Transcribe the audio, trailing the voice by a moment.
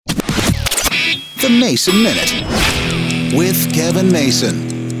The Mason Minute with Kevin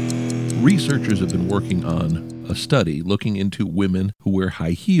Mason. Researchers have been working on a study looking into women who wear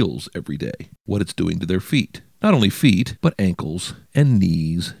high heels every day, what it's doing to their feet. Not only feet, but ankles and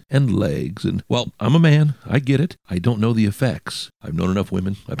knees and legs. And, well, I'm a man. I get it. I don't know the effects. I've known enough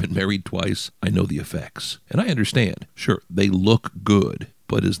women. I've been married twice. I know the effects. And I understand. Sure, they look good.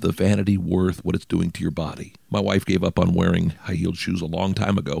 But is the vanity worth what it's doing to your body? My wife gave up on wearing high-heeled shoes a long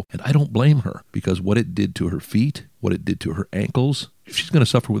time ago, and I don't blame her, because what it did to her feet, what it did to her ankles, she's going to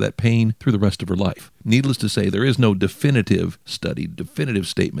suffer with that pain through the rest of her life. Needless to say, there is no definitive study, definitive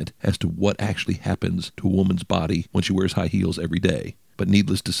statement as to what actually happens to a woman's body when she wears high heels every day. But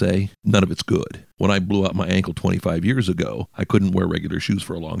needless to say, none of it's good. When I blew out my ankle 25 years ago, I couldn't wear regular shoes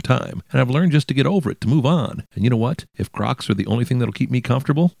for a long time. And I've learned just to get over it, to move on. And you know what? If Crocs are the only thing that'll keep me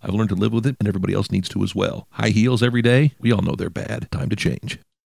comfortable, I've learned to live with it, and everybody else needs to as well. High heels every day? We all know they're bad. Time to change.